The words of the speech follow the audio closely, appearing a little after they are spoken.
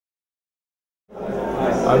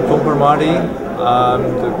I'm Fung Permadi. I'm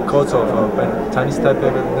the coach of Chinese Taipei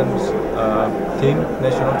badminton team,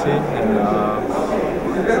 national team, and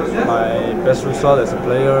my best result as a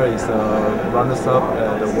player is runners-up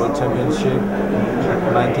at the World Championship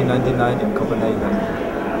 1999 in Copenhagen.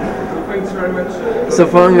 So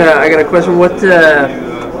Fung, I got a question. What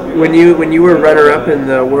when you were runner-up in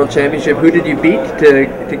the World Championship, who did you beat to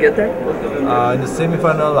get there? In the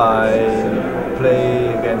semi-final, I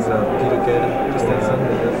play against Peter Christensen of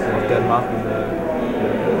Denmark.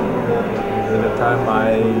 At the time,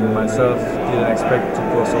 I myself didn't expect to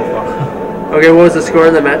go so far. Okay, what was the score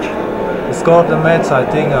in the match? The score of the match, I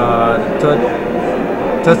think, the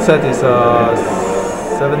third set is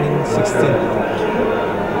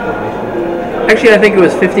 17-16. Actually, I think it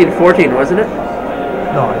was 15-14, wasn't it?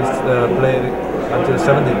 No, it's played until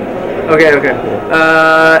 17. Okay.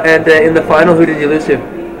 And in the final, who did you lose to?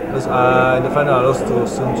 In the final, I lost to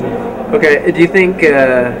Sun Jun. Okay. Do you think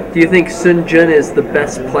Sun Jun is the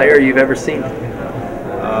best player you've ever seen?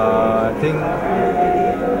 I think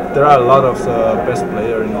there are a lot of best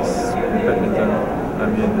players in this badminton. I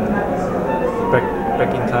mean,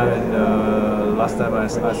 back in time, and last time I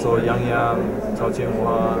saw Yang Cao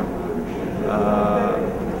Jianhua,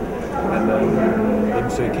 and then Lim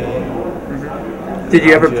Sui King. Did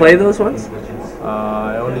you ever play those ones?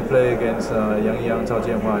 I only play against Yang Cao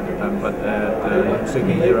Jianhua at the time, but at the Lim Sui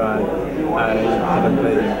King era, I didn't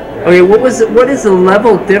play him. Okay, what is the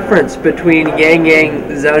level difference between Yang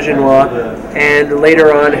Zhao Jinhua and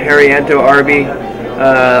later on Haryanto Arbi,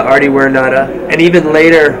 Artie Wernada, and even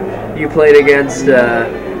later you played against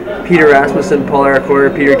Peter Rasmussen, Paul Arakour,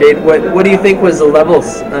 Peter Gate. What do you think was the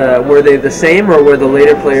levels? Were they the same, or were the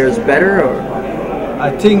later players better? Or?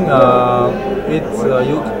 I think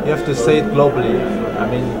you have to say it globally. I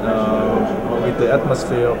mean, with the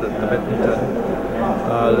atmosphere of the badminton.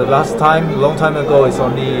 The last time, long time ago, it's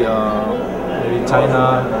only maybe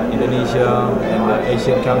China, Indonesia, and the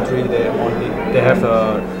Asian country. They have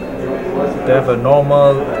a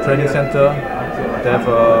normal training center.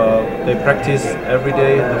 They practice every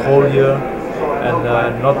day, the whole year, and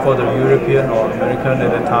not for the European or American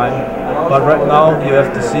at the time. But right now, you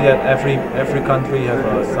have to see that every country have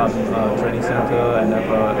some training center and have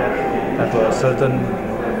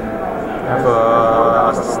a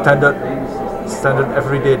standard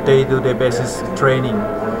everyday day-to-day basis training.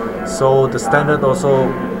 So the standard also,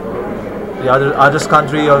 the other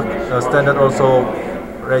country standard also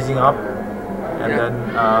raising up, and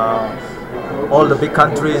then all the big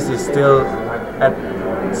countries is still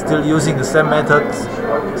using the same methods.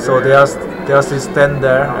 So they are still stand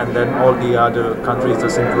there, and then all the other countries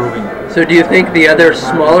just improving. So do you think the other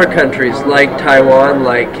smaller countries like Taiwan,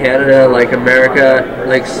 like Canada, like America,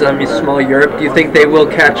 like some small Europe, do you think they will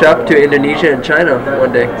catch up to Indonesia and China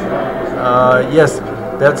one day? Yes,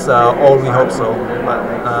 that's all we hope so.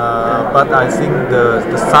 But I think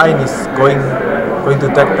the sign is going to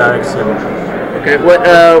that direction. Okay.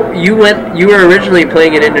 You were originally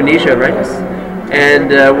playing in Indonesia, right? Yes.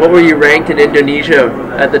 And what were you ranked in Indonesia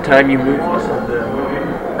at the time you moved?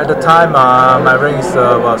 At the time, my rank is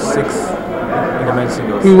about 6 in the men's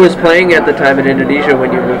singles. Who was playing at the time in Indonesia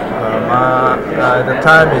when you moved? At the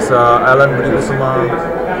time is Alan Budi Kusuma,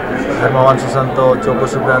 Hermawan Susanto, Joko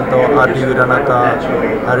Supriyanto, Adi Wiranata,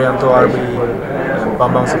 Haryanto Arbi, and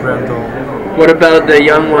Bambang Supriyanto. What about the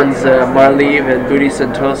young ones, Marlieve and Budi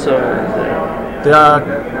Santoso?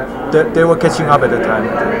 They were catching up at the time.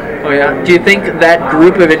 Oh yeah. Do you think that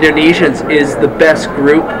group of Indonesians is the best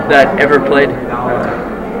group that ever played?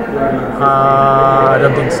 I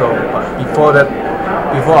don't think so. But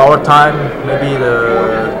before our time, maybe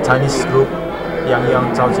the Chinese group,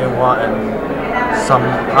 Yang Cao Jianhua, and some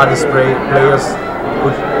other players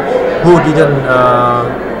who didn't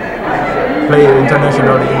play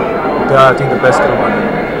internationally. They are, I think, the best group.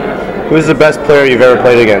 Who's the best player you've ever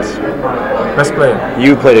played against? Best player?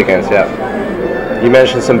 You played against, yeah. You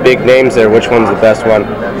mentioned some big names there. Which one's the best one?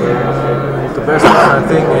 The best one, I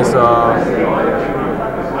think, is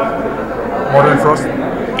Modern Frost.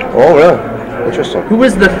 Oh, really? Interesting. Who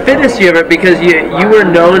was the fittest you ever? Because you were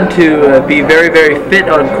known to be very, very fit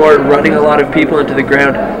on court, running a lot of people into the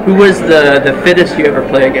ground. Who was the fittest you ever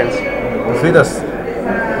played against? The fittest?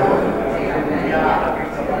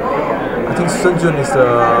 I think Sun Jun is the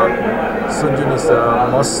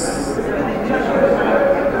most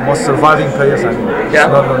surviving players. I mean, yeah.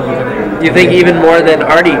 Do you think even more than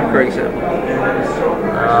Artie, for example?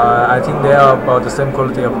 I think they are about the same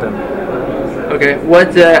quality of them. Okay.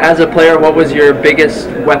 What as a player, what was your biggest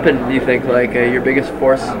weapon? Do you think, like your biggest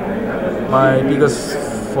force? My biggest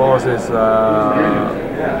force is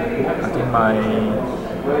I think my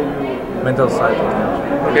mental side.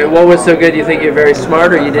 Okay, what was so good? You think you're very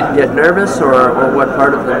smart, or you didn't get nervous, or what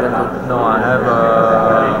part of the mental? No, I have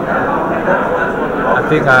I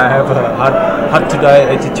think I have a hard to die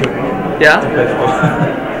attitude. Yeah.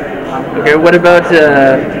 Okay, what about?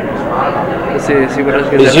 Let's see what I was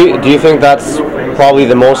going to. Do you think that's probably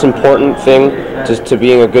the most important thing to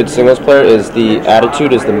being a good singles player? Is the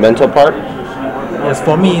attitude, is the mental part? Yes,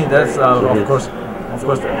 for me that's of course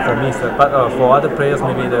for me. But for other players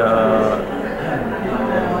maybe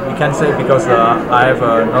you can say because I have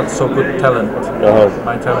not so good talent.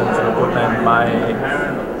 My talent is not good, and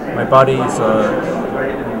my body is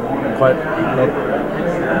quite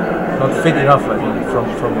not fit enough. I think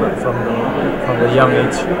from the young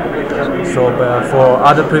age. So for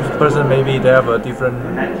other person, maybe they have a different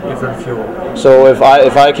view. So if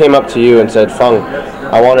I came up to you and said, Fung,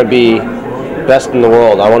 I want to be best in the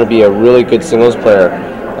world, I want to be a really good singles player,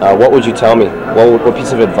 what would you tell me? What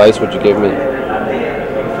piece of advice would you give me?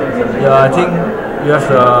 Yeah, I think you have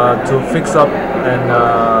to fix up and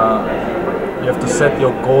you have to set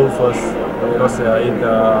your goal first, because as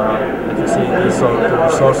you see, it's the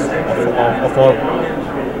resource of all.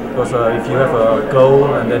 Because if you have a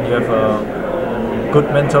goal and then you have a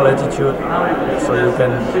good mental attitude, so you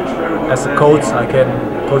can, as a coach, I can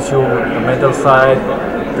coach you the mental side,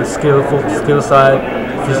 the skill side,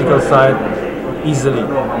 physical side, easily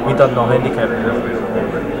without no handicap.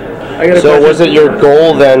 So was it your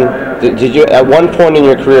goal then? Did you at one point in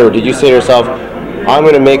your career did you say to yourself, I'm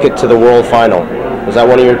going to make it to the world final? Was that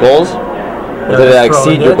one of your goals? Or did it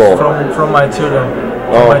exceed your goal? From my children,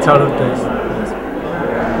 from my childhood days.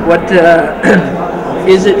 What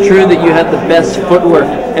is it true that you had the best footwork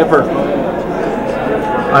ever?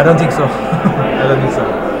 I don't think so. I don't think so.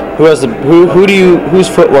 Whose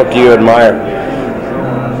footwork do you admire?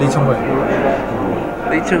 Lee Chung-wei.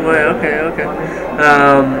 Lee Chung-wei. Okay.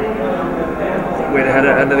 Wait,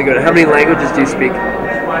 another good. How many languages do you speak?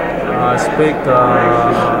 I speak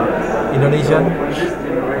Indonesian,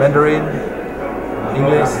 Mandarin,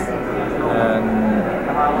 English, and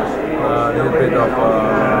a little bit of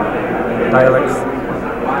dialects, a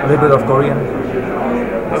little bit of Korean.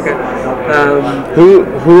 Okay.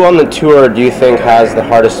 Who on the tour do you think has the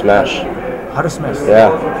hardest smash? Hardest smash?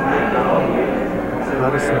 Yeah.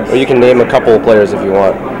 Hardest smash. Or you can name a couple of players if you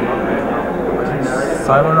want.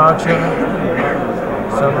 Simon Archer,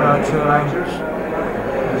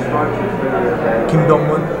 Kim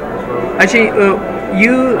Dong-moon. Actually,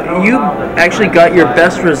 you actually got your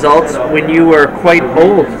best results when you were quite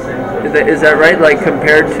old. Is that right? Like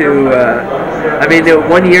compared to, I mean, the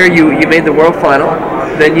 1 year you made the world final,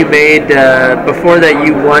 then you made before that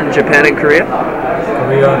you won Japan and Korea.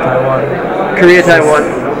 Taiwan,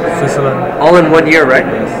 Switzerland. all in 1 year, right?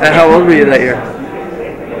 Yes. And how old were you that year?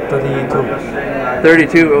 32.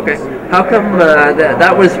 32. Okay. How come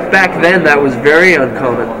that was back then? That was very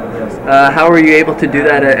uncommon. How were you able to do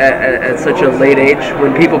that at such a late age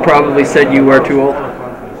when people probably said you were too old?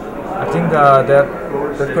 I think that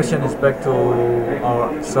question is back to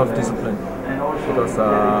our self-discipline, because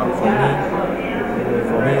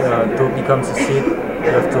for me to become succeed,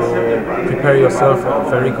 you have to prepare yourself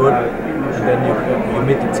very good, and then you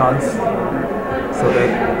meet the chance. So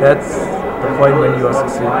that's the point when you are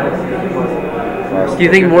succeeding. Do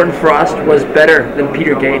you think Morten Frost was better than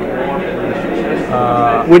Peter Gade?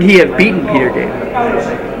 Would he have beaten Peter Gade?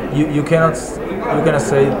 You cannot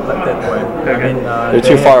say it like that way. Okay. I mean, They're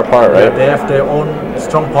too far apart, right? They have their own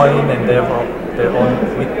strong point and they have their own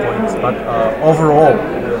weak points. But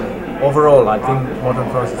overall, I think Morten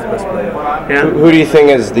Frost is the best player. Yeah. Who do you think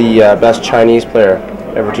is the best Chinese player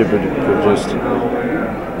ever to be produced?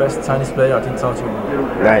 Best Chinese player, I think Cao Jun.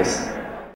 Nice.